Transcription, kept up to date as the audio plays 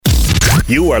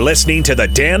You are listening to the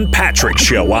Dan Patrick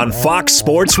Show on Fox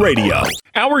Sports Radio.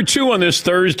 Hour 2 on this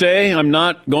Thursday. I'm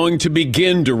not going to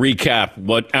begin to recap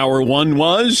what Hour 1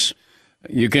 was.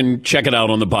 You can check it out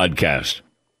on the podcast.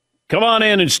 Come on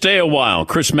in and stay a while.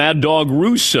 Chris Mad Dog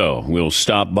Russo will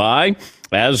stop by,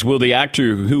 as will the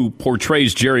actor who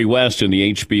portrays Jerry West in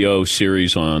the HBO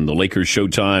series on the Lakers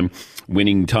Showtime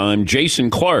Winning Time. Jason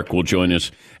Clarke will join us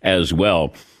as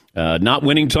well. Not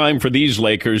winning time for these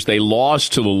Lakers. They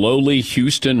lost to the lowly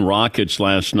Houston Rockets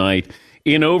last night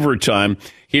in overtime.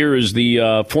 Here is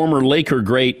the former Laker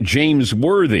great James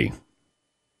Worthy.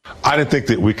 I didn't think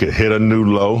that we could hit a new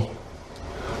low,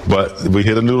 but we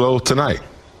hit a new low tonight.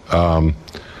 The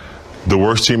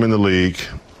worst team in the league,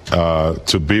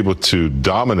 to be able to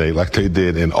dominate like they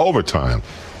did in overtime.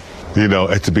 You know,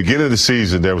 at the beginning of the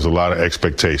season, there was a lot of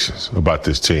expectations about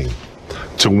this team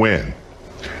to win.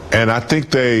 And I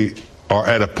think they are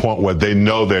at a point where they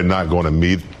know they're not going to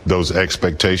meet those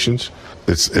expectations.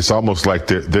 It's almost like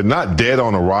they're not dead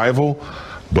on arrival,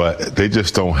 but they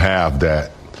just don't have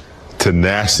that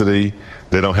tenacity.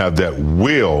 They don't have that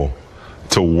will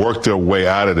to work their way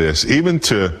out of this, even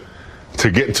to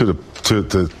get into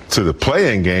the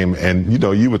play-in game. And you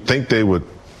know, you would think they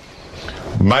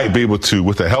might be able to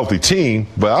with a healthy team,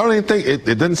 but I don't even think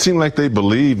it doesn't seem like they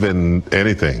believe in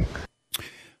anything.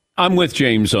 I'm with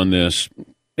James on this.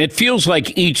 It feels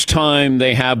like each time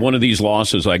they have one of these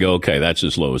losses, I go, okay, that's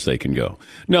as low as they can go.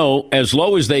 No, as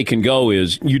low as they can go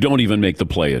is you don't even make the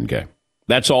play-in game.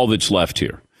 That's all that's left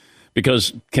here.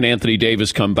 Because can Anthony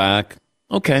Davis come back?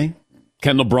 Okay.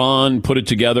 Can LeBron put it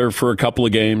together for a couple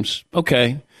of games?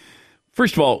 Okay.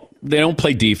 First of all, they don't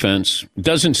play defense. It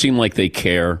doesn't seem like they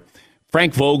care.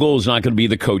 Frank Vogel is not going to be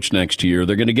the coach next year.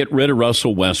 They're going to get rid of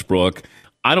Russell Westbrook.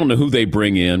 I don't know who they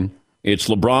bring in. It's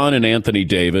LeBron and Anthony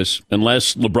Davis,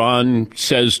 unless LeBron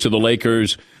says to the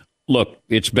Lakers, look,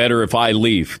 it's better if I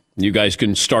leave. You guys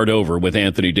can start over with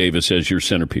Anthony Davis as your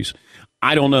centerpiece.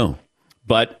 I don't know.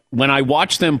 But when I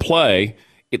watch them play,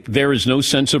 there is no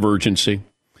sense of urgency.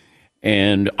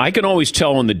 And I can always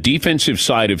tell on the defensive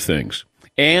side of things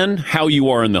and how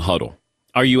you are in the huddle.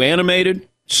 Are you animated?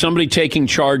 Somebody taking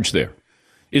charge there?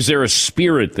 Is there a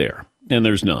spirit there? And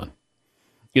there's none.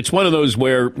 It's one of those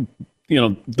where, you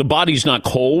know, the body's not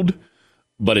cold,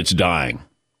 but it's dying.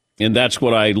 And that's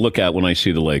what I look at when I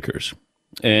see the Lakers.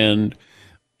 And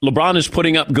LeBron is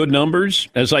putting up good numbers.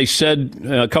 As I said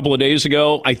a couple of days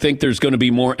ago, I think there's going to be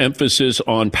more emphasis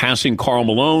on passing Karl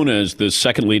Malone as the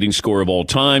second leading scorer of all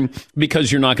time,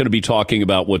 because you're not going to be talking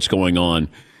about what's going on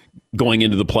going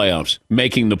into the playoffs,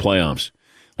 making the playoffs.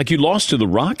 Like, you lost to the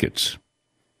Rockets.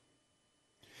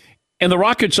 And the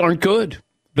Rockets aren't good.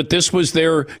 But this was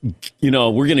their, you know,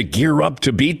 we're going to gear up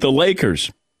to beat the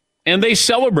Lakers. And they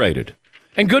celebrated.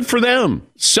 And good for them.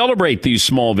 Celebrate these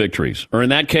small victories. Or in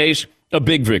that case, a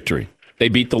big victory. They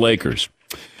beat the Lakers.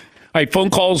 All right, phone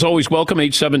calls always welcome,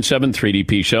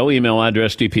 877-3DP-SHOW. Email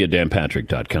address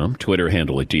dp@danpatrick.com. Twitter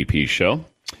handle @DP-SHOW.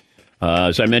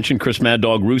 As I mentioned, Chris Mad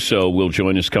Dog Russo will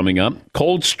join us coming up.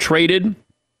 Colts traded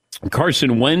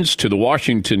Carson Wentz to the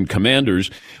Washington Commanders.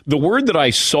 The word that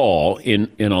I saw in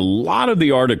a lot of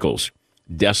the articles,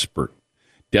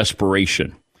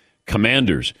 desperation.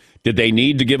 Commanders, did they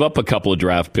need to give up a couple of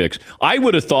draft picks? I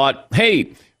would have thought,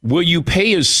 hey, will you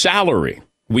pay his salary?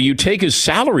 Will you take his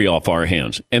salary off our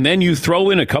hands? And then you throw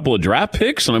in a couple of draft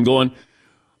picks? And I'm going,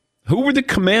 who were the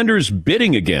Commanders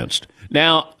bidding against?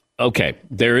 Now, okay,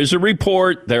 there is a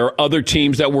report. There are other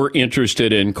teams that were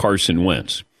interested in Carson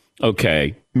Wentz.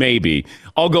 Okay, maybe.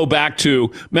 I'll go back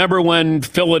to, remember when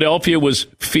Philadelphia was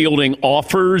fielding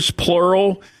offers,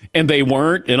 plural, and they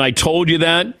weren't? And I told you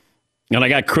that? And I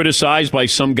got criticized by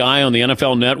some guy on the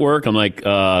NFL Network. I'm like,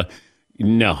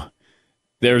 no.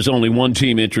 There's only one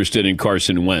team interested in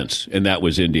Carson Wentz, and that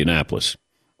was Indianapolis.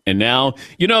 And now,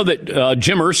 you know that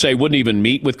Jim Irsay wouldn't even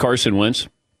meet with Carson Wentz?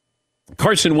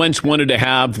 Carson Wentz wanted to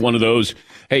have one of those,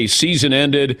 hey, season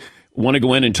ended, want to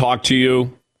go in and talk to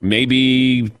you,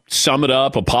 maybe sum it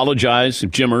up, apologize.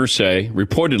 If Jim Irsay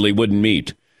reportedly wouldn't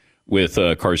meet with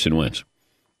Carson Wentz.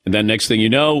 And then next thing you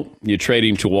know, you trade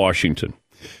him to Washington.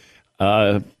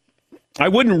 I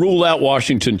wouldn't rule out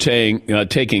Washington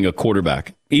taking a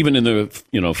quarterback, even in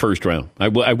the first round. I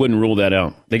wouldn't rule that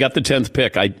out. They got the 10th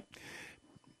pick.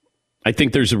 I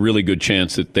think there's a really good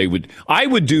chance that they would. I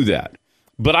would do that.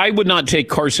 But I would not take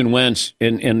Carson Wentz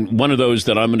and one of those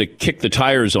that I'm going to kick the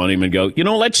tires on him and go,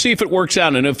 let's see if it works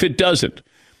out. And if it doesn't,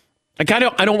 I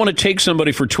don't want to take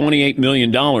somebody for $28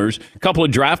 million, a couple of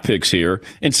draft picks here,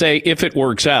 and say, if it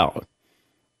works out.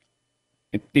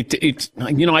 It's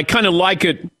I kind of like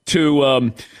it to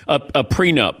a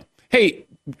prenup. Hey,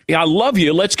 I love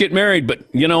you. Let's get married. But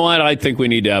you know what? I think we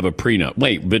need to have a prenup.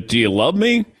 Wait, but do you love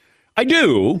me? I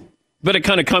do. But it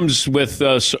kind of comes with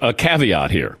a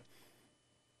caveat here.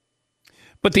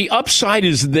 But the upside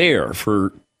is there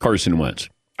for Carson Wentz.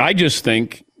 I just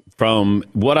think, from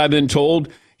what I've been told,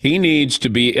 he needs to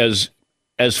be as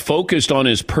focused on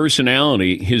his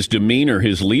personality, his demeanor,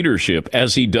 his leadership,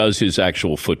 as he does his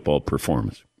actual football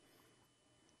performance.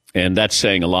 And that's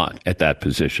saying a lot at that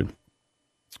position.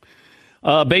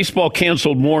 Baseball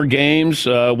canceled more games.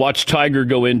 Watched Tiger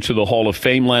go into the Hall of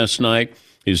Fame last night.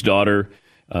 His daughter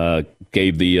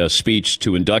gave the speech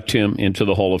to induct him into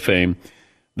the Hall of Fame.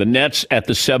 The Nets at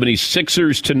the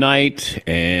 76ers tonight.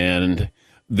 And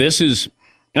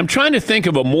I'm trying to think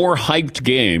of a more hyped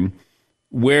game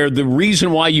where the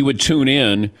reason why you would tune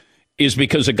in is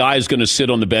because a guy is going to sit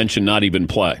on the bench and not even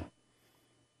play.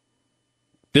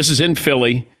 This is in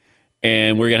Philly,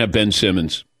 and we're going to have Ben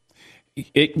Simmons.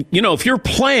 If you're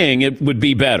playing, it would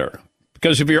be better.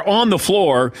 Because if you're on the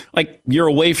floor, like you're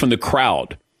away from the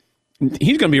crowd,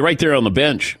 he's going to be right there on the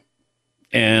bench.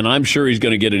 And I'm sure he's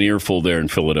going to get an earful there in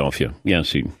Philadelphia.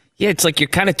 Yes, Yeah, it's like you're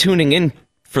kind of tuning in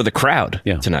for the crowd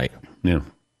tonight. Yeah.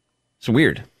 It's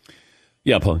weird.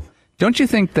 Yeah, Paul. Don't you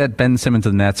think that Ben Simmons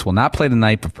of the Nets will not play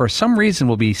tonight, but for some reason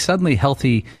will be suddenly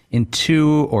healthy in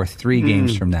 2 or 3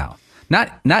 games from now?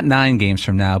 Not 9 games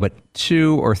from now, but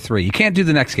 2 or 3. You can't do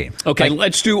the next game. Okay,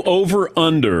 let's do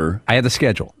over-under. I have the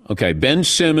schedule. Okay, Ben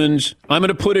Simmons, I'm going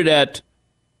to put it at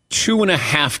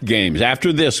 2.5 games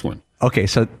after this one. Okay,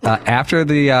 so after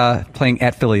the playing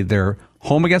at Philly, they're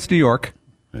home against New York,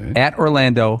 at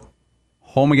Orlando,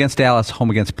 home against Dallas,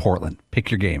 home against Portland. Pick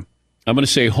your game. I'm going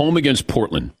to say home against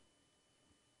Portland.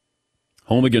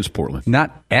 Home against Portland.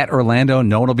 Not at Orlando.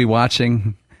 No one will be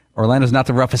watching. Orlando's not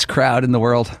the roughest crowd in the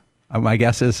world, my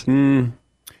guess is. I'm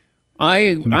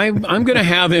going to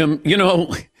have him,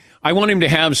 I want him to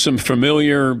have some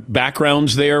familiar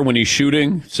backgrounds there when he's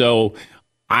shooting. So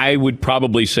I would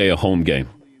probably say a home game.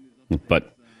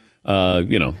 But,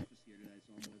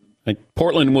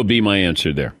 Portland will be my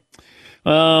answer there.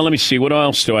 Let me see. What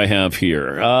else do I have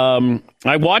here?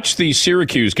 I watched the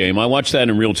Syracuse game. I watched that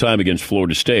in real time against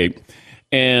Florida State.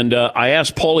 And I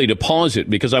asked Paulie to pause it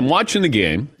because I'm watching the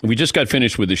game. We just got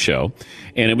finished with the show,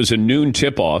 and it was a noon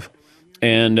tip-off.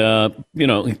 And,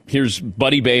 here's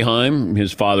Buddy Boeheim,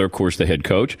 his father, of course, the head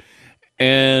coach.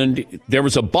 And there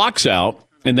was a box out,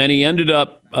 and then he ended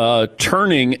up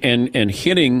turning and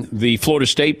hitting the Florida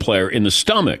State player in the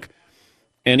stomach.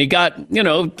 And he got,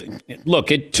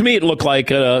 to me it looked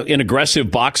like an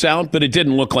aggressive box out, but it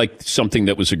didn't look like something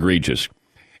that was egregious.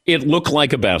 It looked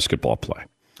like a basketball play.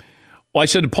 Well, I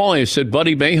said to Paulie,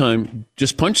 Buddy Boeheim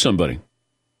just punched somebody.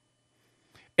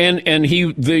 And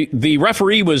the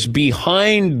referee was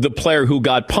behind the player who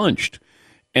got punched.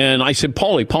 And I said,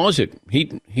 Paulie, pause it.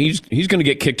 He's going to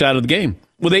get kicked out of the game.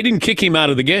 Well, they didn't kick him out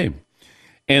of the game.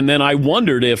 And then I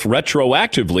wondered if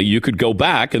retroactively you could go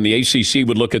back and the ACC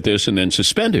would look at this and then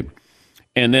suspend him.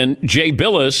 And then Jay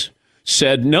Billis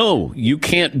said, no, you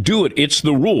can't do it. It's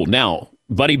the rule. Now,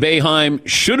 Buddy Boeheim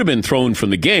should have been thrown from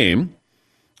the game,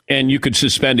 and you could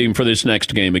suspend him for this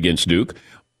next game against Duke.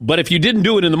 But if you didn't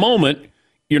do it in the moment,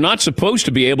 you're not supposed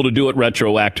to be able to do it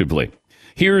retroactively.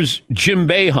 Here's Jim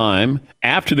Boeheim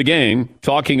after the game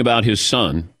talking about his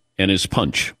son and his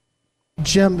punch.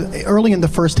 Jim, early in the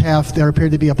first half, there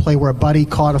appeared to be a play where Buddy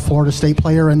caught a Florida State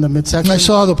player in the midsection. I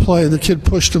saw the play. The kid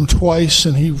pushed him twice,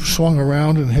 and he swung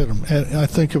around and hit him. And I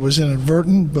think it was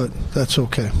inadvertent, but that's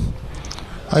okay.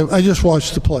 I just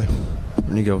watched the play.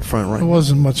 When you go front right. It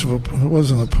wasn't much of a. It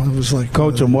wasn't a. It was like.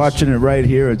 Coach, I'm watching it right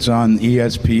here. It's on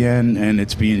ESPN, and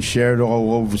it's being shared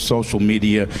all over social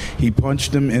media. He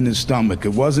punched him in his stomach.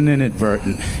 It wasn't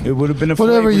inadvertent. It would have been a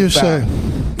whatever you foul. say.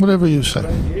 Whatever you say.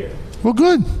 Right, well,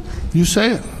 good. You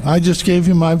say it. I just gave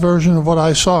you my version of what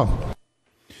I saw.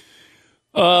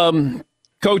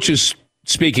 Coach is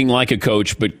speaking like a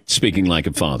coach, but speaking like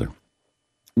a father.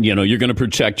 You're going to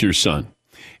protect your son.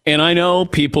 And I know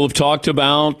people have talked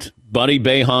about Buddy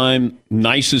Boeheim,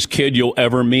 nicest kid you'll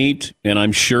ever meet, and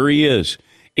I'm sure he is.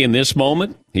 In this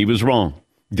moment, he was wrong.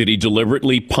 Did he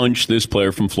deliberately punch this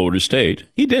player from Florida State?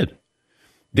 He did.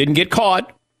 Didn't get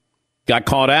caught. Got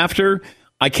caught after.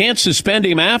 I can't suspend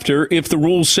him after if the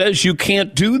rule says you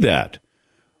can't do that.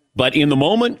 But in the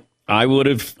moment, I would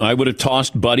have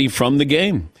tossed Buddy from the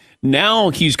game. Now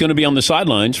he's going to be on the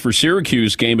sidelines for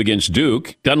Syracuse game against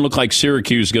Duke. Doesn't look like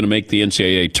Syracuse is going to make the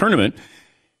NCAA tournament.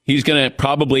 He's going to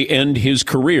probably end his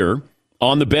career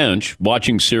on the bench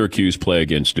watching Syracuse play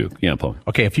against Duke. Yeah, Paul.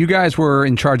 Okay, if you guys were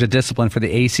in charge of discipline for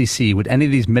the ACC, would any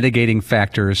of these mitigating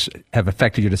factors have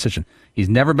affected your decision? He's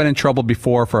never been in trouble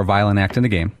before for a violent act in the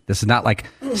game. This is not like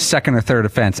second or third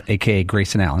offense, a.k.a.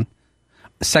 Grayson Allen.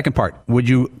 Second part, would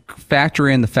you factor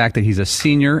in the fact that he's a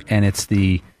senior and it's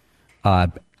the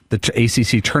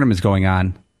ACC tournament's going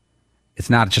on?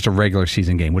 It's not just a regular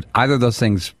season game. Would either of those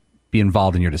things be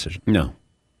involved in your decision? No.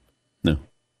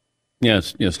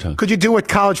 Yes, Tom. Could you do what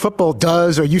college football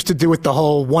does or used to do with the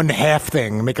whole 1/2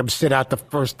 thing, make them sit out the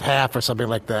first half or something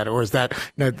like that? Or is that,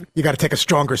 you got to take a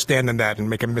stronger stand than that and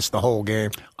make them miss the whole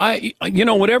game?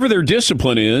 Whatever their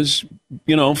discipline is,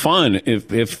 fine,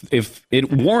 if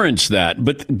it warrants that.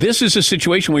 But this is a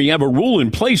situation where you have a rule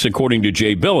in place, according to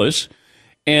Jay Billis,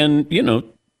 and,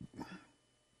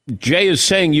 Jay is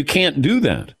saying you can't do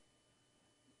that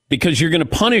because you're going to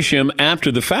punish him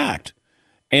after the fact.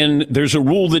 And there's a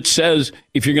rule that says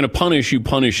if you're going to punish, you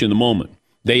punish in the moment.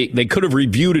 They could have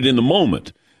reviewed it in the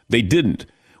moment. They didn't,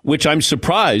 which I'm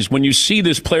surprised when you see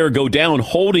this player go down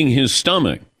holding his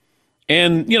stomach.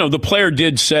 And, the player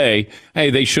did say, hey,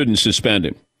 they shouldn't suspend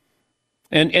him.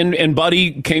 And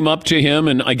Buddy came up to him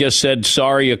and I guess said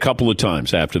sorry a couple of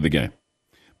times after the game.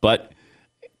 But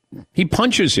he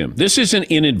punches him. This isn't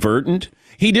inadvertent.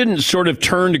 He didn't sort of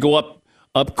turn to go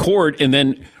up court and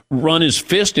then run his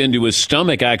fist into his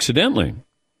stomach accidentally.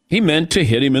 He meant to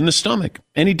hit him in the stomach,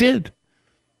 and he did.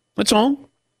 That's all.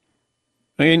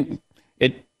 I mean,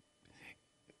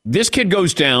 this kid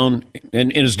goes down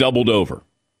and is doubled over.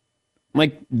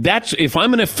 If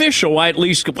I'm an official, I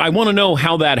want to know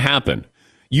how that happened.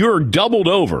 You're doubled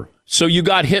over, so you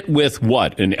got hit with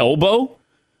what, an elbow?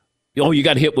 Oh, you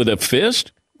got hit with a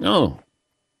fist? No.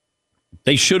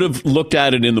 They should have looked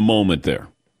at it in the moment there.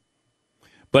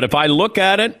 But if I look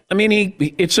at it,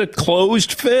 it's a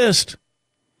closed fist.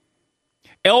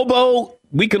 Elbow,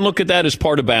 we can look at that as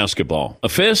part of basketball. A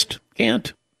fist,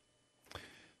 can't.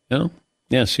 No?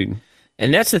 Yes.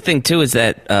 And that's the thing, too, is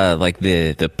that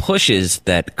the pushes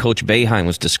that Coach Boeheim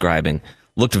was describing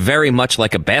looked very much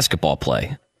like a basketball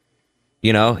play.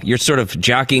 You're sort of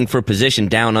jockeying for position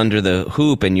down under the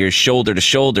hoop and you're shoulder to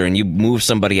shoulder and you move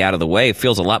somebody out of the way. It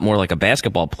feels a lot more like a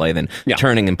basketball play than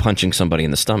turning and punching somebody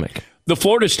in the stomach. The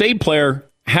Florida State player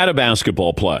had a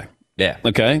basketball play. Yeah.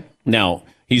 Okay. Now,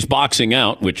 he's boxing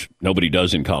out, which nobody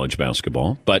does in college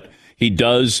basketball, but he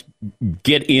does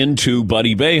get into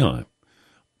Buddy Boeheim.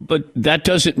 But that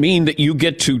doesn't mean that you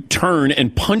get to turn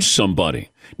and punch somebody.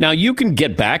 Now, you can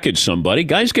get back at somebody.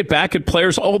 Guys get back at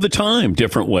players all the time,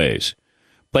 different ways.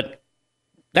 But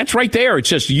that's right there. It's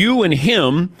just you and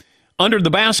him under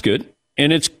the basket,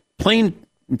 and it's plain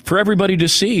for everybody to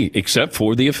see, except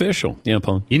for the official. Yeah,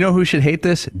 Paul. You know who should hate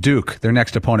this? Duke, their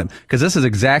next opponent. Because this is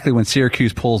exactly when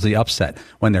Syracuse pulls the upset.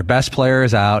 When their best player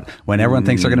is out, when everyone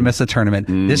thinks they're going to miss the tournament.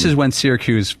 This is when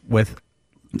Syracuse, with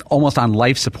almost on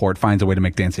life support, finds a way to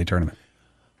make the NCAA tournament.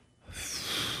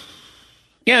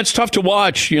 Yeah, it's tough to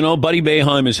watch. Buddy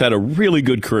Boeheim has had a really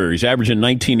good career. He's averaging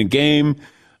 19 a game.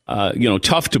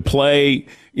 Tough to play,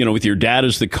 with your dad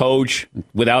as the coach,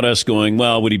 without us going,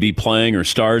 well, would he be playing or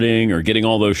starting or getting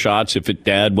all those shots if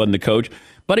dad wasn't the coach?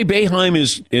 Buddy Boeheim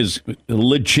is a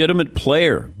legitimate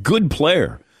player, good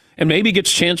player, and maybe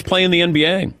gets a chance to play in the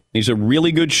NBA. He's a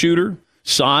really good shooter,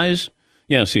 size.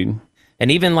 Yes, And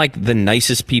even the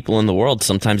nicest people in the world,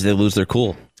 sometimes they lose their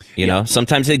cool. You know,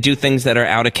 sometimes they do things that are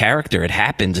out of character. It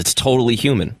happens. It's totally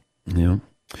human. Yeah.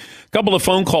 Couple of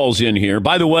phone calls in here.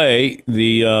 By the way,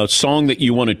 the song that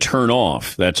you want to turn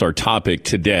off, that's our topic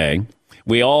today.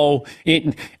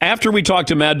 After we talk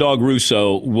to Mad Dog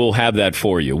Russo, we'll have that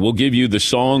for you. We'll give you the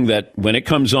song that when it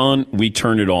comes on, we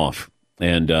turn it off.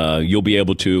 And you'll be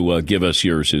able to give us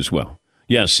yours as well.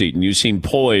 Yes, Seton, you seem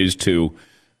poised to...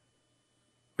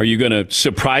 Are you going to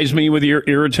surprise me with your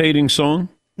irritating song?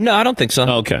 No, I don't think so.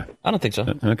 Okay. I don't think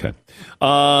so. Okay.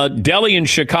 Deli in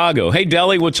Chicago. Hey,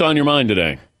 Deli, what's on your mind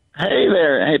today? Hey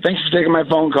there. Hey, thanks for taking my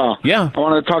phone call. Yeah. I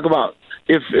want to talk about,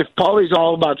 if Paulie's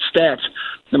all about stats,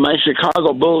 then my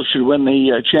Chicago Bulls should win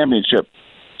the championship.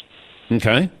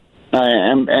 Okay.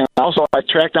 And also, I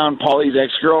tracked down Paulie's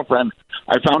ex-girlfriend.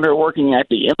 I found her working at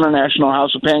the International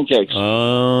House of Pancakes.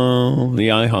 Oh, the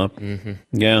IHOP. Mm-hmm.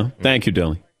 Yeah. Thank you,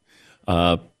 Deli.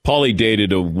 Paulie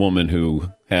dated a woman who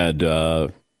had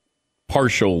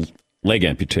partial leg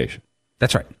amputation.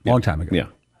 That's right. Long time ago. Yeah.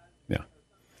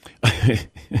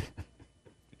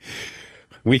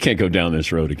 We can't go down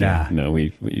this road again. Nah. No,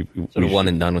 we sort of one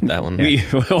and done with that one.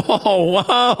 Oh,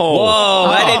 wow. Whoa,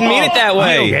 I didn't mean it that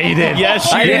way. Yeah, you did.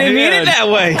 Yes, I didn't mean it that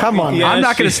way. Come on. Yes, I'm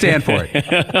not going to stand for it.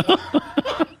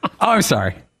 Oh, I'm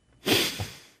sorry.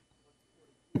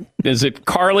 Is it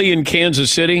Carly in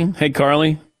Kansas City? Hey,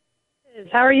 Carly.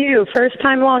 How are you? First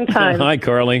time, long time. Hi,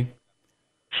 Carly.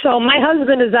 So my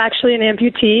husband is actually an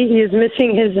amputee. He is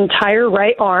missing his entire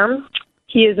right arm.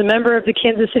 He is a member of the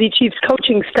Kansas City Chiefs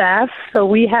coaching staff. So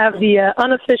we have the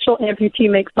unofficial amputee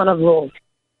make fun of rules.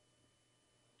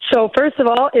 So first of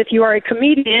all, if you are a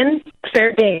comedian,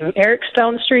 fair game. Eric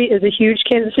Stonestreet is a huge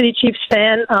Kansas City Chiefs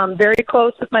fan, very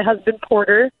close with my husband,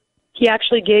 Porter. He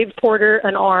actually gave Porter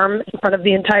an arm in front of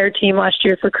the entire team last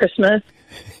year for Christmas.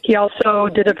 He also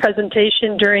did a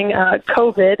presentation during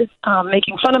COVID,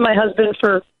 making fun of my husband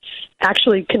for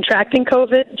actually contracting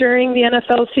COVID during the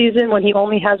NFL season when he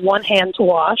only has one hand to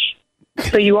wash.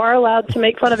 So you are allowed to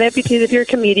make fun of amputees if you're a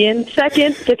comedian.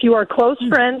 Second, if you are close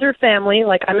friends or family,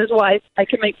 like I'm his wife, I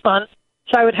can make fun.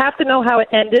 So I would have to know how it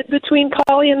ended between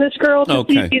Collie and this girl to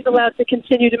see if he's allowed to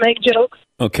continue to make jokes.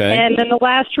 Okay. And then the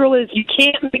last rule is you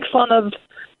can't make fun of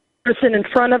the person in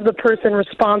front of the person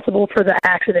responsible for the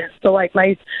accident. So like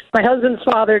my husband's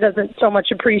father doesn't so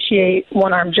much appreciate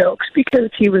one-arm jokes because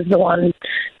he was the one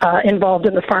involved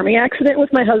in the farming accident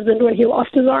with my husband when he lost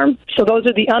his arm. So those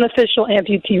are the unofficial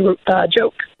amputee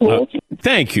joke rules.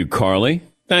 Thank you, Carly.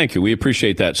 Thank you. We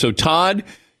appreciate that. So Todd,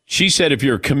 she said if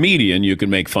you're a comedian, you can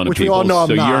make fun of people. Which we all know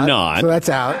so I'm not. You're not. So that's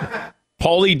out.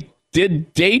 Paulie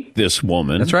did date this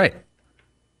woman. That's right.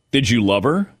 Did you love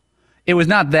her? It was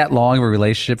not that long of a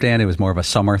relationship, Dan. It was more of a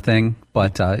summer thing.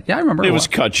 But yeah, I remember. It was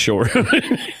cut short.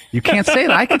 You can't say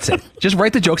it. I can say it. Just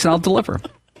write the jokes and I'll deliver.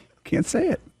 Can't say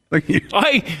it.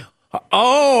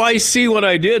 I see what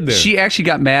I did there. She actually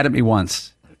got mad at me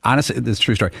once. Honestly, this is a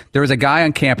true story. There was a guy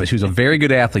on campus who's a very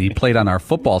good athlete. He played on our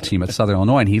football team at Southern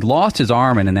Illinois, and he lost his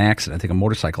arm in an accident, I think a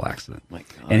motorcycle accident.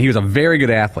 And he was a very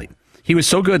good athlete. He was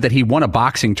so good that he won a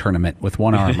boxing tournament with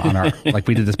one arm on our, like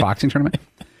we did this boxing tournament.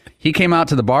 He came out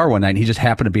to the bar one night, and he just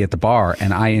happened to be at the bar,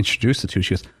 and I introduced the two.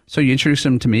 She goes, so you introduced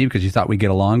him to me because you thought we'd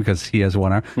get along because he has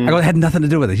one arm? I go, it had nothing to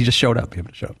do with it. He just showed up. He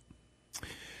happened to show up.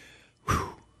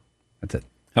 That's it.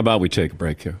 How about we take a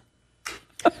break here?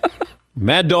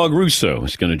 Mad Dog Russo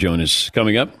is going to join us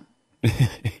coming up.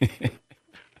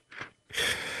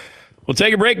 We'll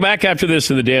take a break. Back after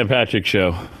this in the Dan Patrick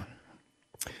Show.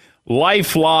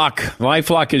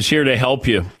 LifeLock is here to help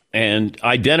you. And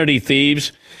identity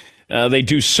thieves, they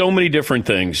do so many different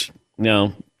things. You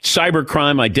know,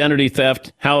 cybercrime, identity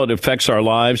theft, how it affects our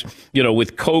lives. You know,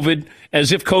 with COVID,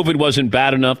 as if COVID wasn't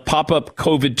bad enough, pop-up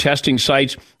COVID testing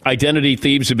sites, identity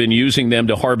thieves have been using them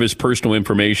to harvest personal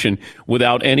information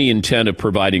without any intent of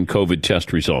providing COVID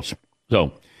test results.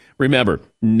 So remember,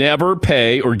 never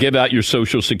pay or give out your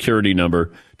social security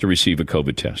number to receive a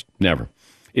COVID test. Never.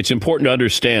 It's important to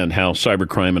understand how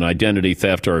cybercrime and identity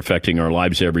theft are affecting our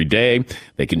lives every day.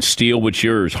 They can steal what's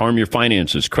yours, harm your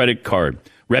finances, credit card,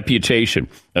 reputation.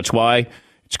 That's why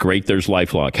it's great there's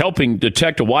LifeLock, helping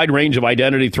detect a wide range of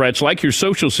identity threats like your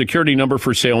social security number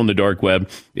for sale on the dark web.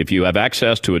 If you have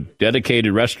access to a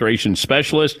dedicated restoration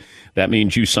specialist, that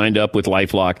means you signed up with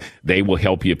LifeLock. They will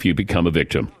help you if you become a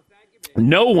victim.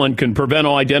 No one can prevent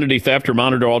all identity theft or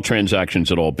monitor all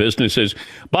transactions at all businesses,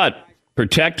 but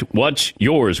protect what's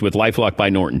yours with LifeLock by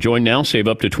Norton. Join now. Save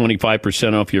up to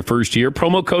 25% off your first year.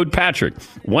 Promo code Patrick.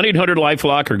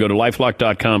 1-800-LifeLock or go to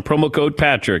LifeLock.com. Promo code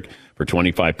Patrick for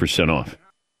 25% off.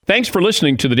 Thanks for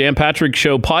listening to the Dan Patrick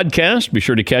Show podcast. Be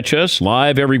sure to catch us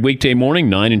live every weekday morning,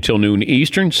 9 until noon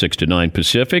Eastern, 6 to 9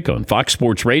 Pacific on Fox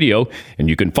Sports Radio. And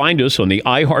you can find us on the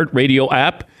iHeartRadio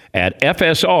app at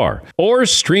FSR or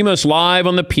stream us live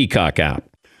on the Peacock app.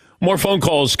 More phone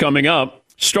calls coming up.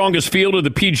 Strongest field of the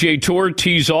PGA Tour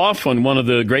tees off on one of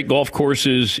the great golf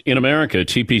courses in America,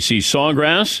 TPC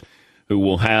Sawgrass, who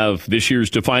will have this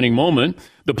year's defining moment.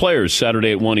 The Players,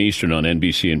 Saturday at 1 Eastern on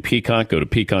NBC and Peacock. Go to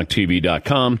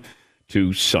peacocktv.com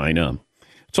to sign up.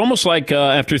 It's almost like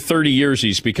after 30 years,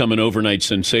 he's become an overnight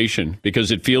sensation because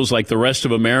it feels like the rest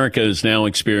of America is now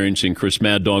experiencing Chris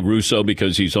Mad Dog Russo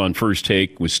because he's on First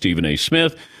Take with Stephen A.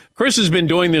 Smith. Chris has been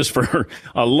doing this for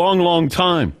a long, long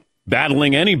time,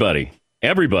 battling everybody.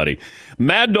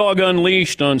 Mad Dog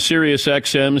Unleashed on Sirius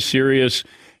XM,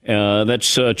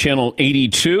 that's channel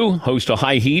 82, host of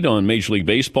High Heat on Major League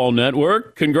Baseball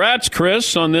Network. Congrats,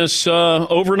 Chris, on this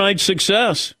overnight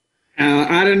success.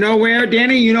 Out of nowhere,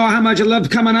 Danny, you know how much I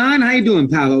love coming on. How you doing,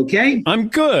 pal? Okay? I'm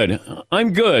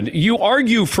good. You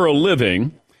argue for a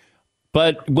living,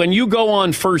 but when you go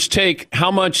on First Take,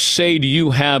 how much say do you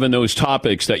have in those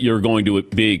topics that you're going to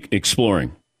be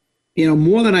exploring? You know,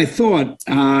 more than I thought.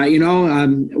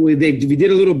 We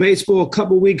did a little baseball a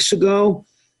couple weeks ago.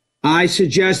 I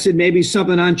suggested maybe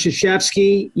something on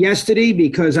Krzyzewski yesterday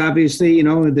because obviously, you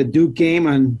know, the Duke game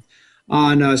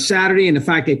on Saturday and the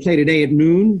fact they play today at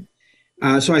noon.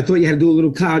 So I thought you had to do a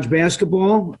little college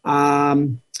basketball.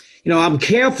 I'm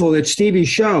careful at Stevie's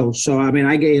show. So, I'm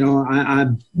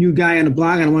a new guy on the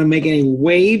block. I don't want to make any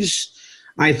waves.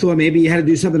 I thought maybe you had to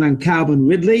do something on Calvin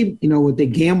Ridley, with the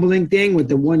gambling thing, with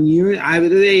the 1 year.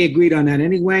 They agreed on that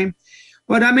anyway.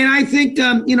 But, I think,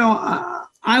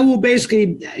 I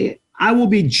will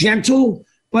be gentle.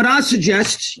 But I'll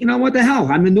suggest, what the hell?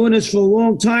 I've been doing this for a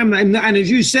long time. And as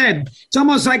you said, it's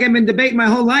almost like I've been debating my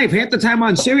whole life. Half the time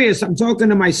on Sirius, I'm talking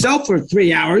to myself for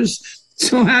 3 hours.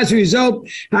 So as a result,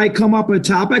 I come up with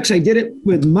topics. I did it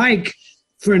with Mike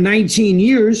for 19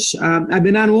 years. I've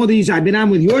been on all these. I've been on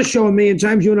with your show a million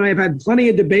times. You and I have had plenty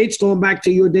of debates going back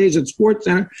to your days at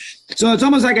SportsCenter. So it's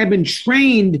almost like I've been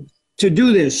trained to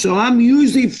do this. So I'm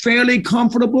usually fairly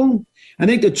comfortable. I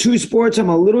think the two sports I'm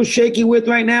a little shaky with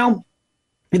right now.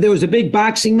 If there was a big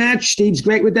boxing match, Steve's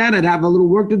great with that. I'd have a little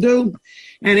work to do.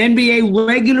 And NBA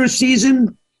regular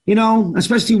season,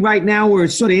 especially right now where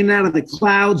it's sort of in and out of the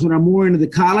clouds when I'm more into the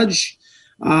college,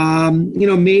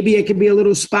 maybe it can be a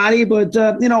little spotty, but,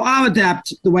 I'll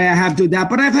adapt the way I have to adapt.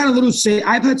 But I've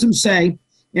had some say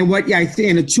in what I think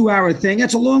in a 2-hour thing.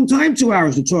 That's a long time, 2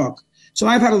 hours to talk. So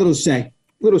I've had a little say.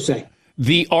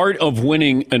 The art of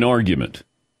winning an argument.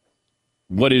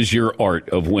 What is your art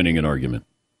of winning an argument?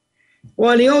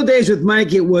 Well, in the old days with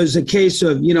Mike, it was a case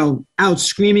of, out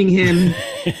screaming him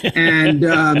and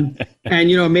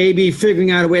maybe figuring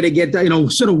out a way to get,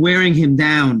 sort of wearing him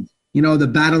down, the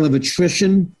battle of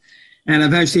attrition. And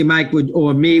eventually Mike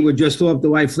would just throw up the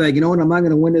white flag. You know what? I'm not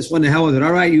going to win this one. The hell with it.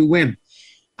 All right, you win.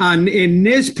 In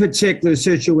this particular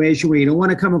situation where you don't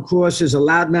want to come across as a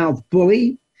loudmouth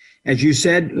bully, as you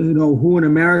said, who in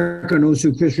America knows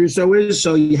who Chris Russo is.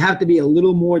 So you have to be a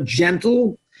little more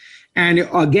gentle. And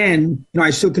again,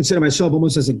 I still consider myself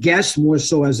almost as a guest, more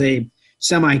so as a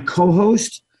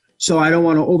semi-co-host. So I don't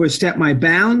want to overstep my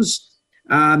bounds.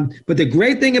 But the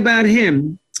great thing about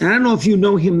him, and I don't know if you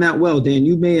know him that well, Dan,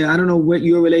 I don't know what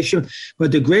your relationship,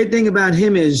 but the great thing about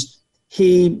him is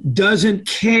he doesn't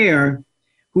care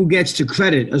who gets the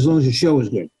credit as long as the show is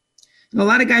good. A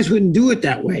lot of guys wouldn't do it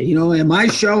that way. In my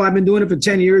show, I've been doing it for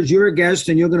 10 years. You're a guest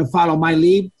and you're going to follow my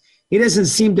lead. He doesn't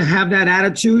seem to have that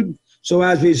attitude. So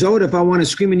as a result, if I want to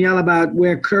scream and yell about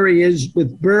where Curry is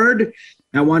with Bird,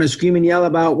 I want to scream and yell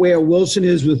about where Wilson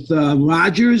is with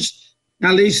Rodgers,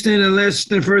 at least in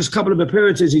the first couple of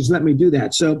appearances, he's let me do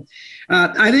that. So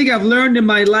I think I've learned in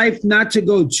my life not to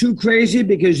go too crazy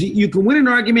because you can win an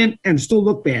argument and still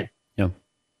look bad. Yeah.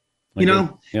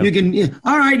 You can,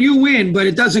 all right, you win, but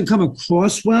it doesn't come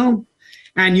across well.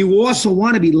 And you also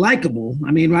want to be likable.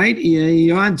 Right?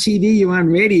 You're on TV, you're on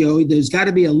radio. There's got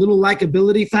to be a little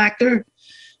likability factor.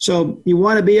 So you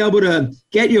want to be able to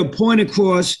get your point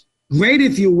across. Great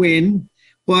if you win,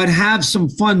 but have some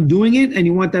fun doing it. And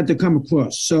you want that to come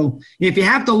across. So if you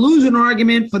have to lose an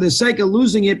argument for the sake of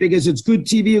losing it because it's good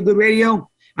TV or good radio,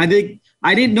 I think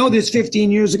I didn't know this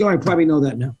 15 years ago. I probably know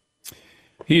that now.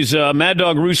 He's Mad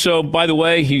Dog Russo. By the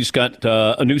way, he's got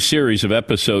a new series of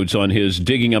episodes on his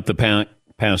Digging Up the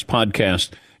Past podcast,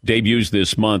 debuts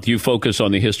this month. You focus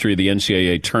on the history of the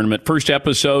NCAA tournament. First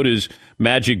episode is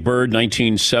Magic Bird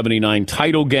 1979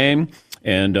 title game,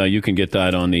 and you can get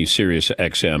that on the Sirius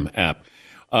XM app.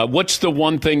 What's the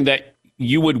one thing that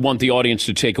you would want the audience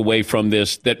to take away from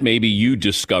this that maybe you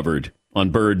discovered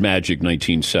on Bird Magic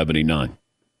 1979?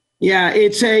 Yeah,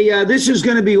 it's this is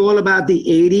going to be all about the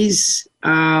 80s.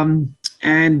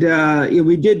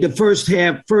 We did the first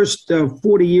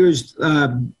 40 years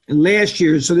last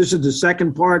year. So this is the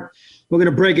second part. We're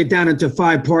going to break it down into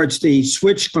 5 parts. The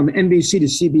switch from NBC to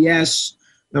CBS,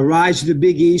 the rise of the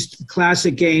Big East,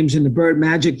 classic games, and the Bird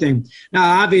Magic thing.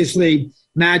 Now, obviously,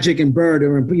 Magic and Bird,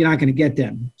 you're not going to get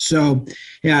them. So,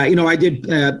 I did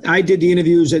the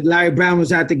interviews. Larry Brown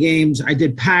was at the games. I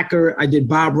did Packer. I did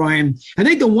Bob Ryan. I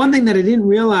think the one thing that I didn't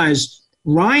realize,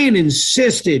 Ryan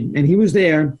insisted, and he was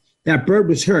there, that Bird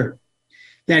was hurt,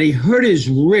 that he hurt his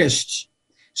wrist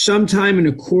sometime in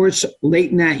the course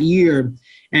late in that year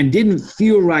and didn't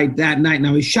feel right that night.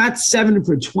 Now, he shot 7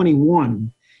 for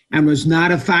 21 and was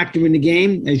not a factor in the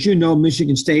game. As you know,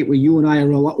 Michigan State, where you and I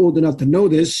are old enough to know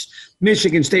this,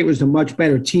 Michigan State was the much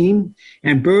better team,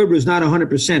 and Bird was not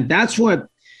 100%.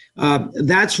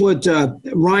 That's what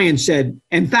Ryan said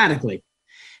emphatically.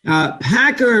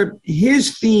 Packer,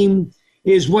 his theme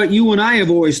is what you and I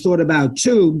have always thought about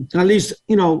too. At least,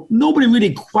 nobody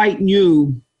really quite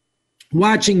knew,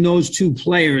 watching those two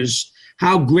players,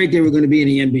 how great they were going to be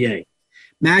in the NBA.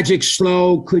 Magic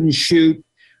slow, couldn't shoot.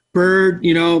 Bird,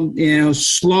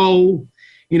 slow,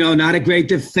 not a great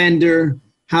defender.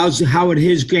 How would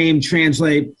his game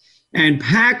translate? And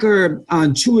Packer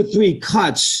on 2 or 3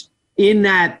 cuts in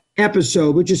that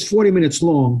episode, which is 40 minutes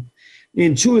long,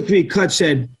 in 2 or 3 cuts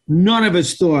said none of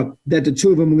us thought that the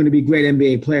two of them were going to be great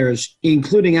NBA players,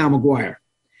 including Al McGuire.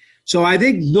 So I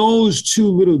think those 2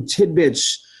 little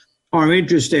tidbits are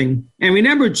interesting. And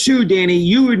remember, too, Danny,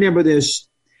 you remember this.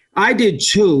 I did,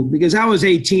 too, because I was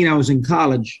 18. I was in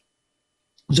college.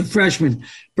 I was a freshman.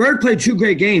 Bird played 2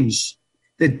 great games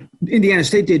that Indiana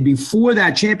State did before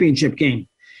that championship game.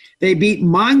 They beat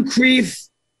Moncrief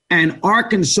and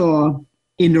Arkansas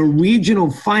in the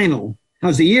regional final. That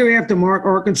was the year after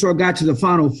Arkansas got to the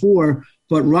Final Four,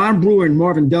 but Ron Brewer and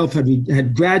Marvin Delph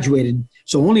had graduated,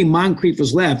 so only Moncrief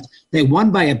was left. They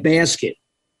won by a basket,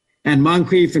 and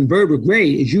Moncrief and Bird were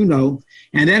great, as you know.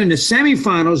 And then in the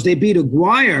semifinals, they beat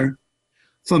Aguirre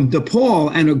from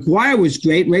DePaul, and Aguirre was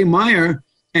great, Ray Meyer,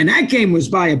 and that game was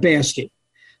by a basket.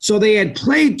 So they had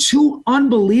played 2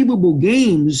 unbelievable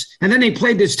games, and then they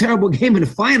played this terrible game in the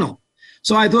final.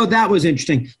 So I thought that was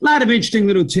interesting. A lot of interesting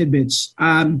little tidbits.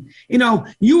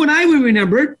 You and I will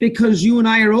remember it because you and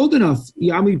I are old enough.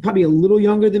 I mean, probably a little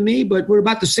younger than me, but we're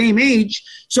about the same age.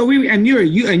 So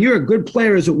you're a good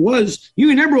player as it was. You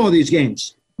remember all these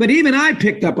games. But even I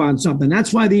picked up on something.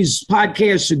 That's why these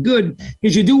podcasts are good,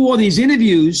 because you do all these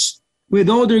interviews with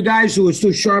older guys who are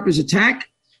still sharp as a tack,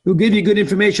 who give you good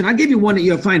information. I'll give you one that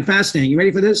you'll find fascinating. You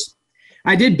ready for this?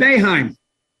 I did Boeheim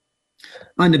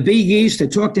on the Big East. I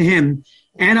talked to him,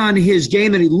 and on his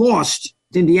game that he lost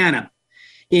to Indiana.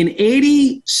 In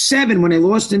 87, when they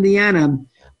lost Indiana,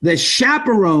 the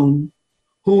chaperone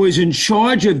who was in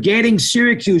charge of getting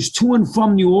Syracuse to and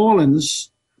from New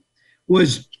Orleans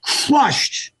was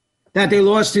crushed that they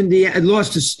lost to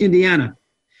Indiana.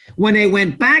 When they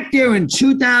went back there in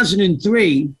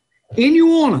 2003 in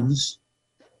New Orleans,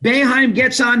 Boeheim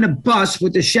gets on the bus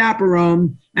with the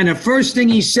chaperone, and the first thing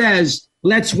he says,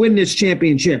 "Let's win this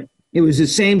championship." It was the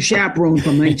same chaperone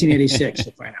from 1986.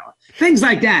 To find out things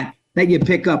like that you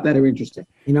pick up that are interesting.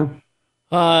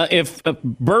 If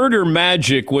Bird or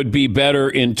Magic would be better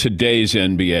in today's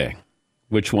NBA,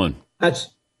 which one?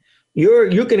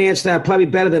 You can answer that probably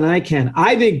better than I can.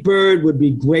 I think Bird would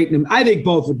be great. I think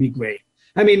both would be great.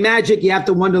 I mean, Magic, you have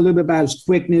to wonder a little bit about his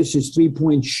quickness, his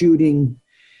 3-point shooting.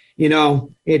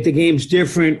 If the game's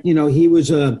different, he was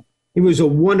a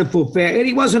wonderful and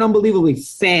he wasn't unbelievably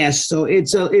fast. So and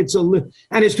his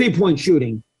 3-point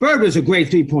shooting. Bird was a great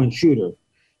 3-point shooter.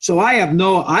 So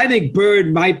I think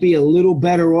Bird might be a little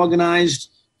better organized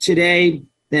today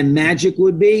than Magic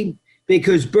would be,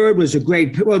 because Bird was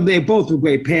they both were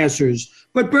great passers,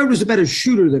 but Bird was a better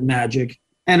shooter than Magic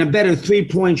and a better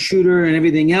 3-point shooter and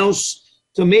everything else.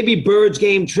 So maybe Bird's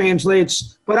game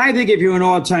translates, but I think if you're an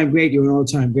all-time great, you're an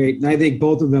all-time great. And I think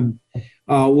both of them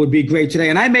would be great today.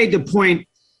 And I made the point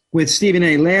with Stephen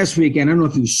A. last weekend. I don't know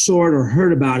if you saw it or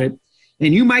heard about it,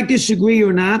 and you might disagree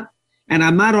or not. And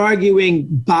I'm not arguing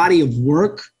body of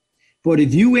work, but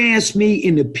if you ask me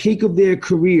in the peak of their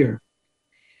career,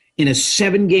 in a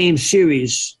 7-game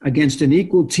series against an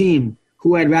equal team,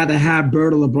 who I'd rather have,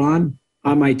 Bird or LeBron,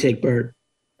 I might take Bird.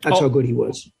 That's how good he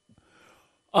was.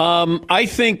 I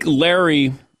think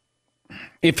Larry,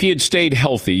 if he had stayed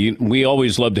healthy, we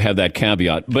always love to have that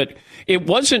caveat, but it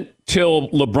wasn't till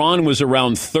LeBron was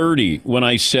around 30 when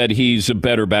I said he's a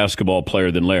better basketball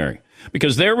player than Larry.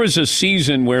 Because there was a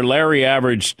season where Larry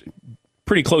averaged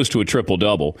pretty close to a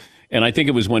triple-double, and I think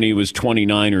it was when he was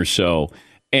 29 or so.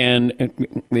 And,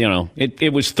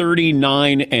 it was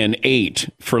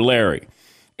 39-8 for Larry.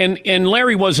 And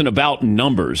Larry wasn't about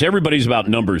numbers. Everybody's about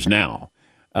numbers now.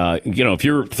 If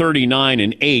you're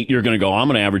 39-8, you're going to go, I'm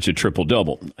going to average a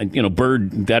triple-double.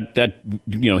 Bird,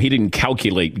 he didn't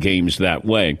calculate games that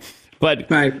way. But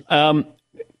right.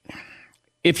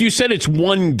 If you said it's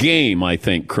one game, I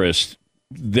think, Chris,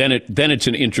 then it's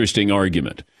an interesting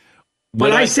argument.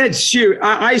 But I said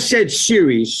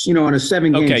series, on a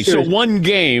 7-game okay, series. So one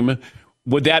game,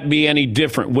 would that be any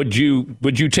different? Would you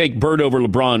take Bird over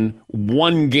LeBron?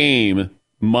 One game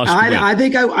must win. I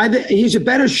think he's a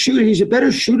better shooter. He's a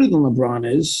better shooter than LeBron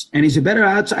is, and he's a better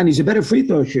outside, and he's a better free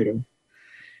throw shooter.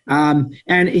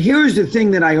 And here's the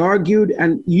thing that I argued,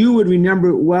 and you would remember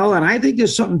it well, and I think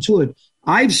there's something to it.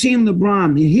 I've seen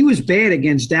LeBron. He was bad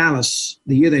against Dallas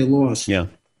the year they lost. Yeah.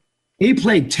 He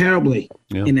played terribly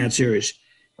in that series.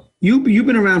 You've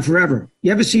been around forever.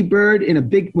 You ever see Bird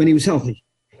when he was healthy?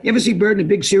 You ever see Bird in a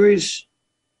big series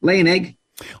lay an egg?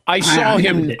 I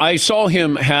saw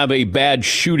him have a bad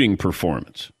shooting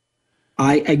performance.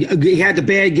 He had the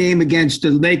bad game against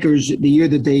the Lakers the year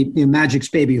that Magic's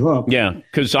baby hook. Yeah,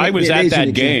 because I was at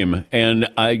that game, and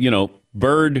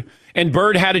Bird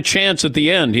had a chance at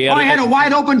the end. He had a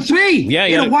wide open three. Yeah,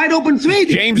 he had a wide open three.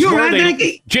 James, you were at that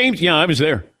game? James, yeah, I was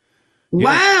there.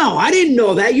 Wow, I didn't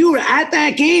know that. You were at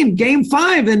that game, Game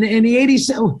 5 in the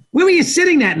 87. Where were you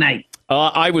sitting that night?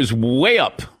 I was way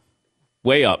up.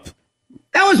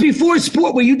 That was before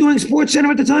sport. Were you doing Sports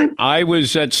Center at the time? I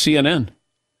was at CNN.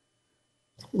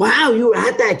 Wow, you were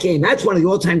at that game. That's one of the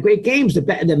all-time great games,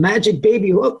 the Magic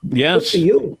Baby Hook. Yes. Good for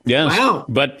you. Yes. Wow.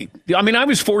 But, I mean, I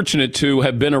was fortunate to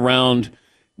have been around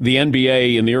the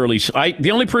NBA in the early...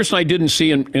 the only person I didn't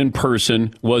see in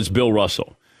person was Bill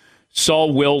Russell.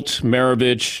 Saul Wilt,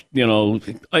 Maravich,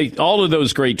 all of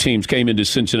those great teams came into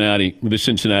Cincinnati, the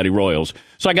Cincinnati Royals.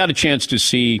 So I got a chance to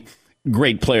see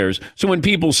great players. So when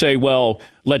people say, well,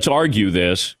 let's argue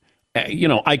this, I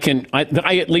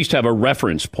at least have a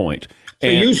reference point. So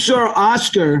you saw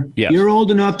Oscar. Yes. You're old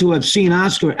enough to have seen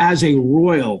Oscar as a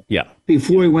Royal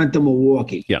before he went to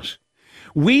Milwaukee. Yes.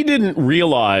 We didn't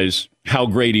realize how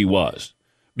great he was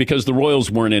because the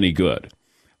Royals weren't any good.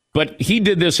 But he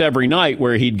did this every night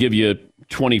where he'd give you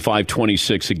 25,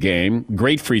 26 a game,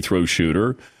 great free throw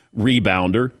shooter,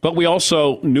 rebounder. But we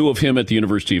also knew of him at the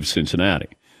University of Cincinnati.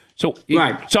 So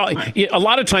a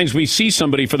lot of times we see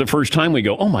somebody for the first time, we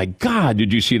go, oh, my God,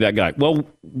 did you see that guy? Well,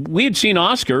 we had seen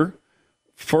Oscar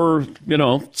for,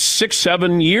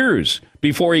 6-7 years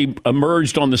before he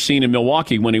emerged on the scene in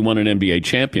Milwaukee when he won an NBA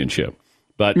championship.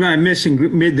 But the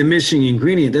missing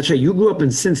ingredient. That's right. You grew up in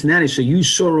Cincinnati, so you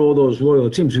saw all those Royal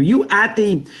teams. Are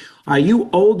you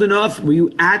old enough? Were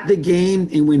you at the game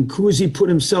and when Cousy put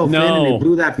himself in and they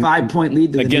blew that 5-point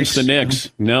lead against the Knicks?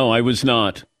 No, I was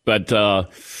not. But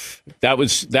that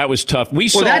was tough.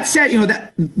 That said,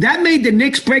 that made the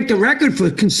Knicks break the record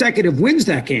for consecutive wins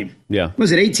that game. Yeah.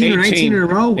 Was it 18 or 19 in a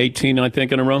row? 18, I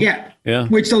think, in a row. Yeah.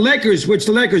 Which the Lakers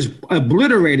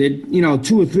obliterated,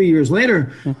 2 or 3 years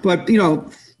later. But,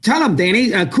 tell them,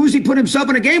 Danny, Cousy put himself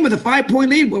in a game with a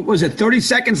 5-point lead. What was it, 30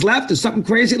 seconds left or something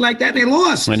crazy like that? They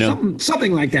lost. I know.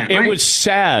 Something like that, It right? was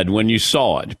sad when you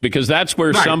saw it because that's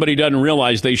where somebody doesn't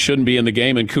realize they shouldn't be in the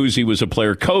game. And Cousy was a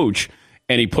player coach,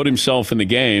 and he put himself in the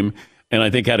game, and I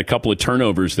think had a couple of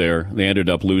turnovers there. They ended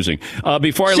up losing.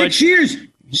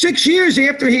 6 years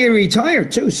after he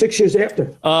retired, too. 6 years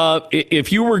after.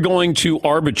 If you were going to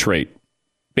arbitrate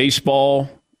baseball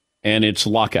and its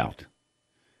lockout,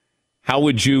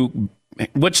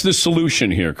 what's the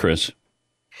solution here, Chris?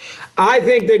 I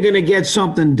think they're going to get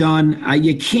something done.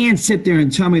 You can't sit there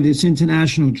and tell me this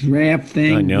international draft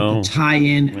thing, I know. The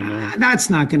tie-in. That's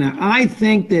not going to. I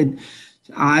think that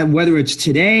whether it's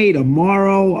today,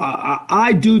 tomorrow,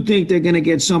 I do think they're going to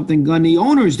get something done. The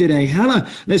owners did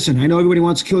listen, I know everybody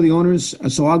wants to kill the owners,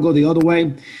 so I'll go the other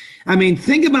way. I mean,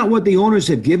 think about what the owners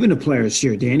have given to players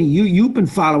here, Danny. You've been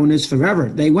following this forever.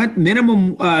 They went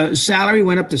minimum salary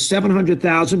went up to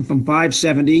 $700,000 from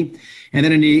 $570,000, and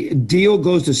then the deal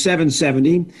goes to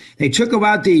 $770,000. They took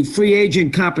about the free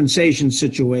agent compensation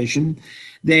situation.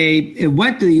 The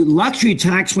luxury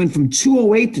tax went from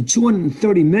 $208 to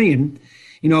 $230 million.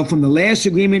 From the last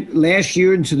agreement last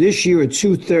year into this year at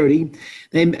 $230.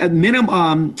 They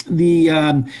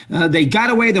they got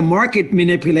away the market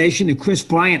manipulation, the Chris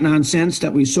Bryant nonsense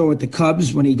that we saw at the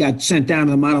Cubs when he got sent down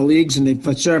to the minor leagues and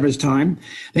for service time.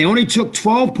 They only took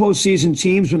 12 postseason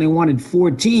teams when they wanted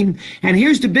 14. And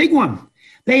here's the big one: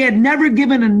 they had never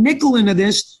given a nickel into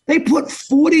this. They put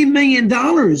 $40 million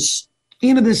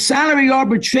into the salary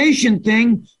arbitration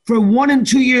thing for 1 and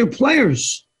 2 year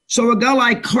players. So a guy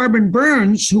like Corbin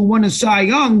Burns, who won a Cy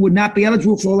Young, would not be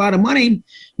eligible for a lot of money.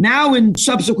 Now, in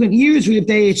subsequent years, if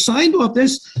they signed off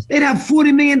this, they'd have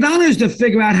 $40 million to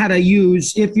figure out how to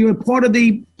use if you're part of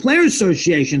the Players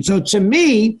Association. So to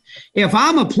me, if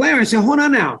I'm a player, I say, hold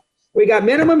on now. We got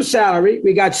minimum salary.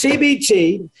 We got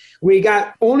CBT. We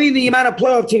got only the amount of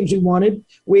playoff teams we wanted.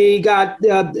 We got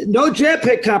no draft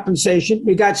pick compensation.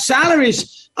 We got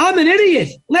salaries. I'm an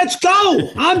idiot. Let's go.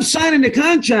 I'm signing the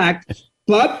contract.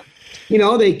 But,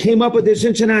 they came up with this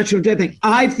international draft thing.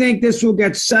 I think this will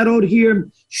get settled here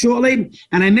shortly.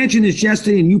 And I mentioned this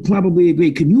yesterday, and you probably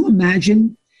agree. Can you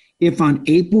imagine if on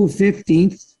April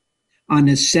 15th, on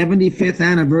the 75th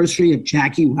anniversary of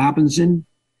Jackie Robinson,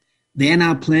 they're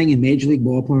now playing in Major League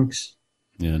ballparks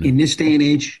in this day and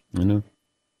age? I know.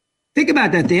 Think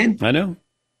about that, Dan. I know.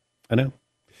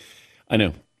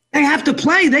 They have to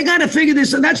play. They got to figure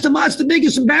this out. That's the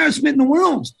biggest embarrassment in the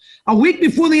world. A week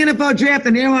before the NFL draft,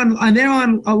 and they're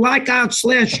on a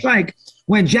lockout/strike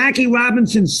when Jackie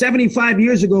Robinson 75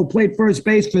 years ago played first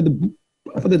base for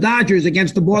the Dodgers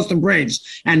against the Boston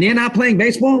Braves, and they're not playing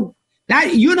baseball.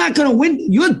 That you're not going to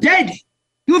win. You're dead.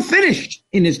 You're finished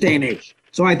in this day and age.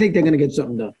 So I think they're going to get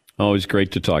something done. Always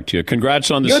great to talk to you.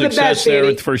 Congrats on the success there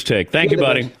at First Take. Thank you,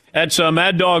 buddy. That's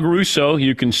Mad Dog Russo.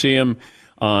 You can see him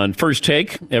on First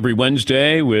Take every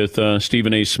Wednesday with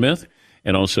Stephen A. Smith.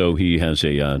 And also, he has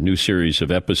a new series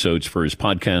of episodes for his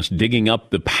podcast, Digging Up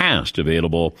the Past,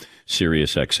 available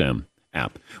SiriusXM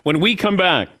app. When we come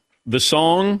back, the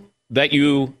song that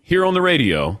you hear on the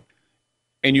radio,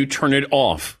 and you turn it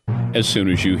off as soon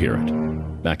as you hear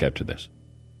it. Back after this.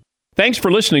 Thanks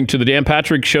for listening to the Dan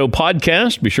Patrick Show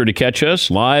podcast. Be sure to catch us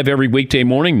live every weekday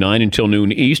morning, 9 until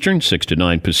noon Eastern, 6 to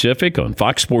 9 Pacific on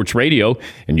Fox Sports Radio.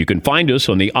 And you can find us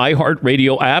on the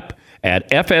iHeartRadio app at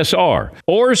FSR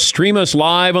or stream us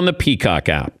live on the Peacock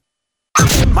app.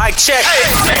 Mic check.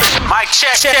 Mic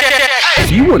check.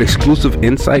 Do you want exclusive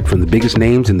insight from the biggest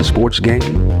names in the sports game?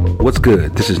 What's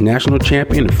good? This is national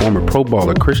champion and former pro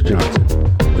baller Chris Johnson.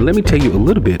 And let me tell you a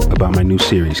little bit about my new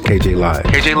series, KJ Live.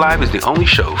 KJ Live is the only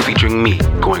show featuring me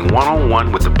going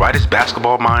one-on-one with the brightest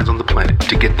basketball minds on the planet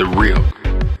to get the real.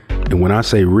 And when I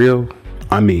say real,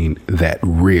 I mean that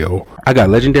real. I got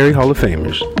legendary Hall of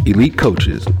Famers, elite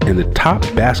coaches, and the top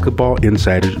basketball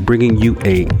insiders bringing you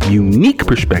a unique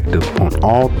perspective on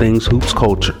all things hoops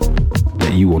culture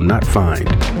that you will not find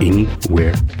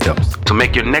anywhere else. So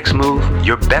make your next move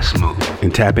your best move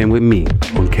and tap in with me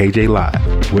on KJ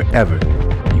Live, wherever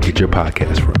you get your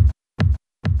podcast from.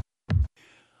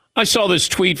 I saw this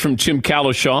tweet from Tim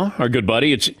Calishaw, our good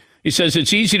buddy. He says,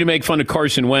 it's easy to make fun of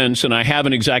Carson Wentz, and I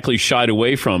haven't exactly shied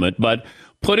away from it, but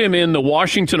put him in the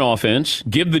Washington offense,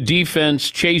 give the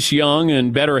defense Chase Young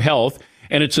and better health,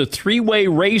 and it's a three-way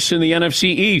race in the NFC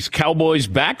East. Cowboys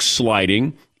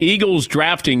backsliding, Eagles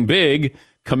drafting big,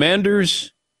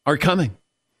 Commanders are coming.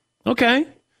 Okay.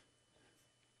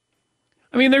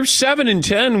 I mean, they're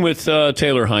 7-10 with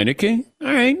Taylor Heineke.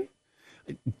 All right.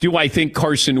 Do I think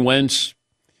Carson Wentz,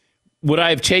 would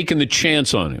I have taken the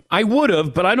chance on him? I would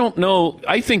have, but I don't know.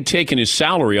 I think taking his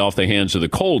salary off the hands of the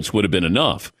Colts would have been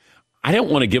enough. I don't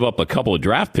want to give up a couple of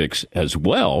draft picks as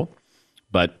well,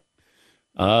 but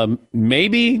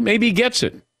maybe he gets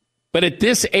it. But at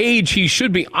this age, he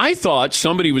should be. I thought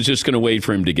somebody was just going to wait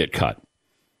for him to get cut.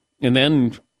 And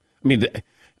then, I mean,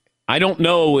 I don't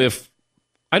know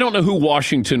who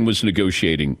Washington was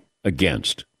negotiating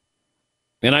against.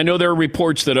 And I know there are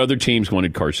reports that other teams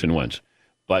wanted Carson Wentz.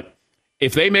 But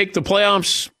if they make the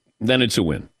playoffs, then it's a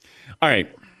win. All right.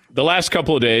 The last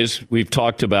couple of days, we've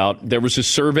talked about, there was a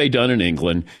survey done in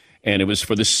England, and it was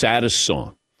for the saddest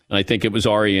song. And I think it was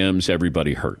R.E.M's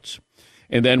Everybody Hurts.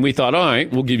 And then we thought, all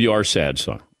right, we'll give you our sad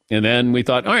song. And then we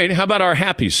thought, all right, how about our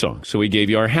happy song? So we gave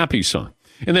you our happy song.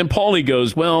 And then Paulie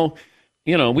goes, well,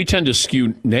 you know, we tend to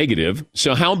skew negative.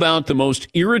 So how about the most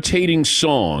irritating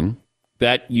song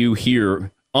that you hear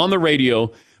on the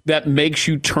radio that makes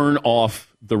you turn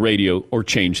off the radio or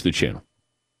change the channel?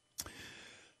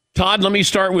 Todd, let me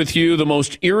start with you. The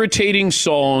most irritating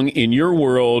song in your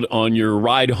world on your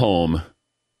ride home.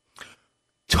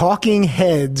 Talking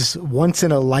Heads, Once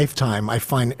in a Lifetime, I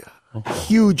find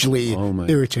hugely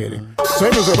irritating.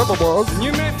 Same as a rubber ball.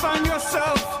 You may find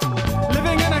yourself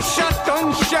living in a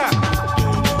shotgun shack,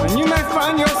 and you may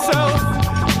find yourself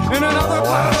in another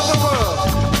part of the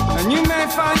world, and you may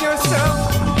find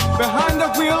yourself behind the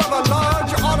wheel of a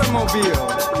large automobile,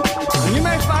 and you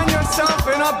may find yourself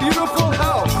in a beautiful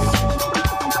house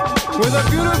with a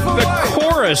beautiful wife.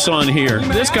 Chorus on here.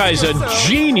 This guy's a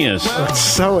genius. It's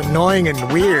so annoying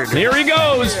and weird. Here he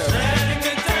goes.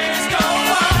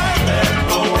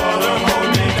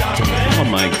 Oh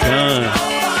my God.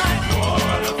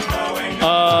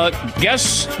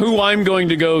 Guess who I'm going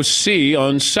to go see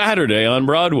on Saturday on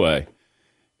Broadway?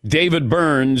 David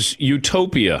Byrne's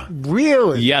Utopia.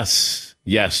 Really? Yes,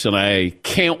 and I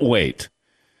can't wait.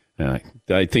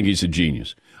 I think he's a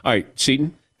genius. All right,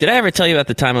 Seton. Did I ever tell you about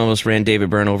the time I almost ran David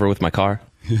Byrne over with my car?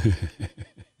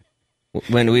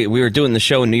 When we were doing the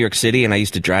show in New York City and I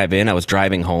used to drive in, I was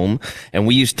driving home, and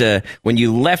we used to, when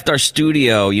you left our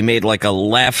studio, you made like a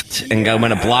left and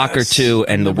went a block or two,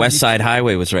 and the West Side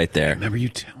Highway was right there. Remember you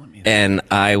telling me that? And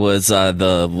I was,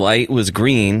 the light was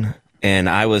green, and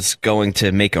I was going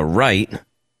to make a right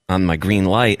on my green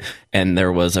light, and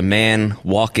there was a man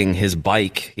walking his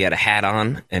bike. He had a hat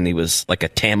on, and he was like a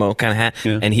Tamo kind of hat,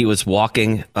 and he was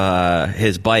walking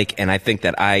his bike, and I think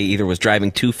that I either was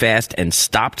driving too fast and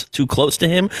stopped too close to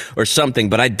him or something,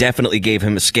 but I definitely gave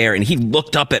him a scare, and he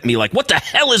looked up at me like, what the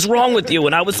hell is wrong with you?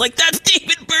 And I was like, that's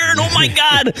David Byrne, oh my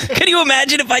God. Can you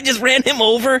imagine if I just ran him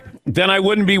over? Then I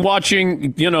wouldn't be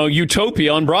watching,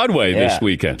 Utopia on Broadway this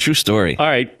weekend. True story. All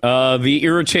right, the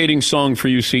irritating song for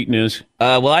you, Seton, is?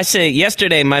 Well, I say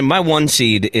yesterday, my one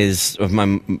seed is of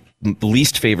my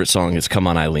least favorite song is Come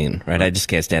On Eileen, right? I just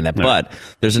can't stand that. No. But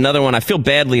there's another one. I feel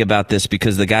badly about this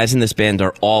because the guys in this band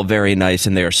are all very nice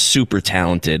and they are super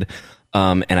talented.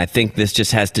 And I think this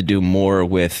just has to do more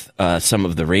with some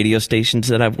of the radio stations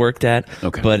that I've worked at.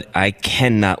 Okay. But I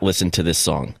cannot listen to this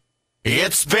song.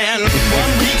 It's been 1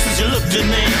 week since you looked at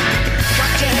me.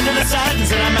 Cocked your head to the side and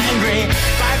said I'm angry.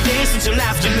 5 days since you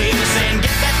laughed at me, saying get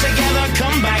back together,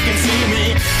 come back and see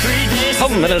me. 3 days since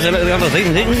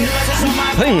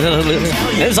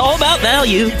it's all about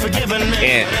value. I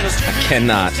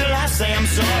cannot.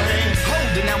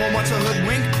 Now I want to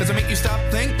hoodwink. Does it make you stop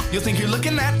think? You'll think you're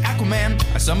looking at Aquaman.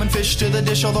 I summon fish to the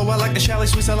dish, although I like the chalet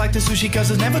sweets. I like the sushi cause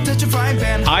it's never touch a frying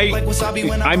pan.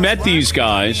 I met these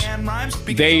guys.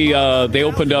 They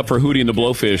opened up for Hootie and the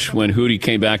Blowfish when Hootie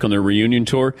came back on their reunion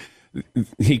tour.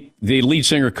 The lead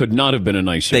singer could not have been a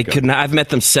nicer guy. Could not. I've met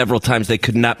them several times. They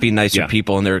could not be nicer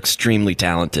people, and they're extremely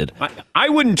talented. I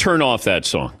wouldn't turn off that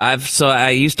song.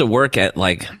 I used to work at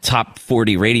like top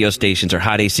 40 radio stations or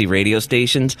hot AC radio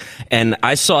stations, and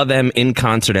I saw them in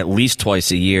concert at least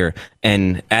twice a year.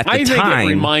 And at the time, I think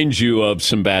it reminds you of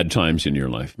some bad times in your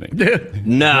life, maybe.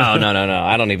 No.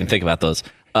 I don't even think about those.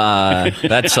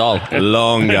 That's all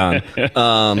long gone.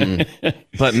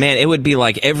 But man, it would be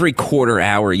like every quarter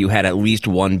hour you had at least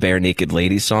one Bare Naked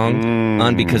Ladies song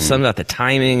on, because something about the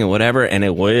timing and whatever. And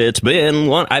it's been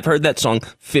one. I've heard that song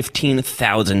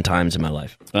 15,000 times in my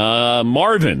life.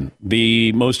 Marvin,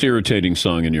 the most irritating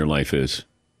song in your life is?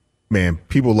 Man,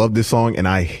 people love this song, and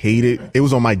I hate it. It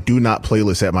was on my do not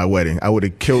playlist at my wedding. I would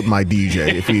have killed my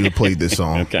DJ if he had played this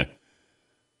song. Okay.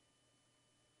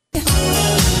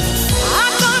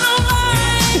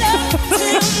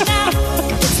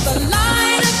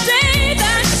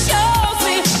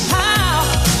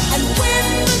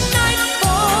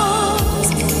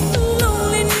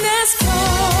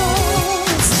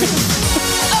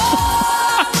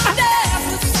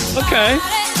 Okay.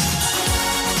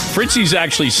 Fritzy's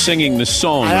actually singing the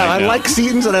song. I like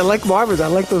Seaton's and I like Marvin's. I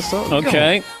like those songs.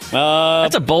 Okay.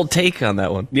 That's a bold take on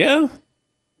that one. Yeah.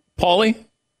 Paulie?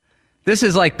 This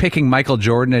is like picking Michael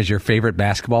Jordan as your favorite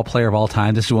basketball player of all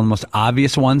time. This is one of the most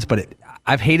obvious ones, but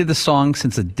I've hated the song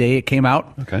since the day it came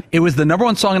out. Okay. It was the number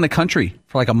one song in the country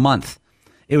for like a month.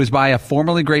 It was by a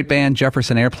formerly great band,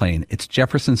 Jefferson Airplane. It's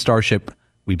Jefferson Starship,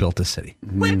 We Built This City.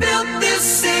 We built this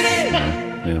city.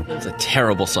 Yeah. It's a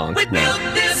terrible song. We built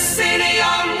this city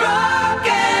on rock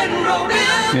and roll.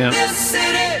 Built this city.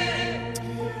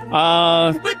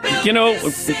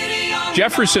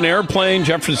 Jefferson Airplane,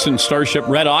 Jefferson Starship,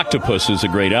 Red Octopus is a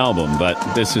great album, but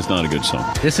this is not a good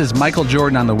song. This is Michael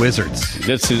Jordan on the Wizards.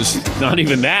 This is not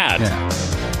even that.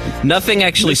 Yeah. Nothing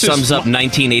actually sums up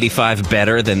 1985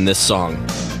 better than this song.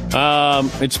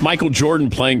 It's Michael Jordan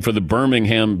playing for the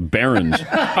Birmingham Barons.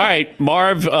 All right,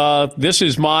 Marv, this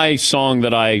is my song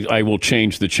that I will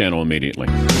change the channel immediately.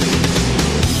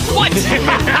 What?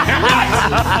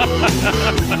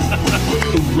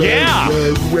 Yeah.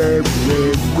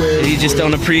 You just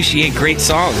don't appreciate great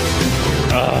songs.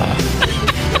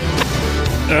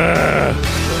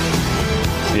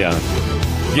 Yeah.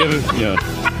 Yeah.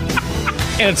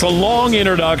 And it's a long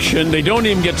introduction. They don't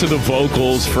even get to the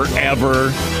vocals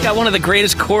forever. Got one of the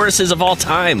greatest choruses of all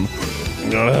time.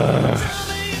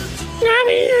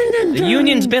 The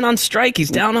union's been on strike. He's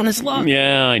down on his luck.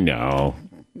 Yeah, I know.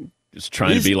 Just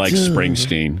trying to be like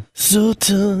Springsteen. So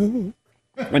tough.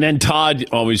 And then Todd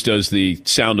always does the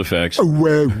sound effects. 2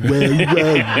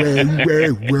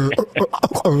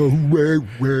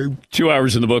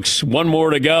 hours in the books. One more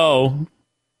to go.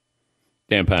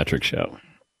 Dan Patrick Show.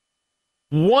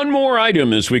 One more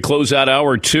item as we close out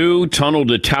hour 2. Tunnel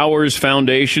to Towers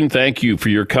Foundation. Thank you for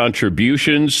your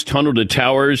contributions. Tunnel to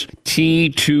Towers,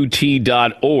 T2T.org.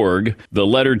 The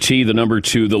letter T, the number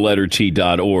 2, the letter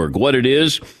T.org. What it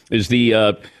is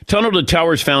the Tunnel to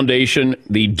Towers Foundation,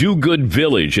 the Do Good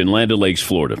Village in Land O'Lakes,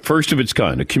 Florida. First of its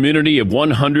kind, a community of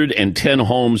 110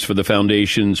 homes for the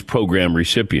foundation's program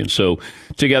recipients. So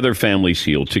together, families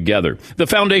heal together. The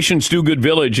foundation's Do Good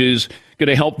Village is going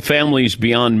to help families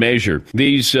beyond measure.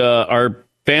 These are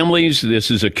families. This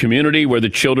is a community where the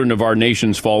children of our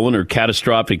nation's fallen or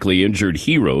catastrophically injured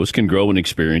heroes can grow and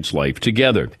experience life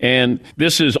together. And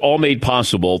this is all made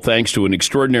possible thanks to an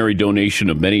extraordinary donation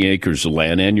of many acres of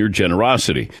land and your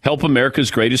generosity. Help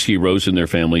America's greatest heroes and their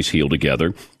families heal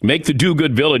together. Make the Do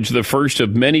Good Village the first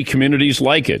of many communities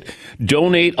like it.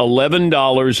 Donate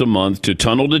 $11 a month to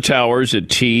Tunnel to Towers at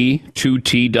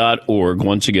T2T.org.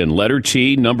 Once again, letter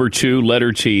T, number 2,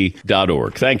 letter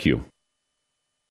T.org. Thank you.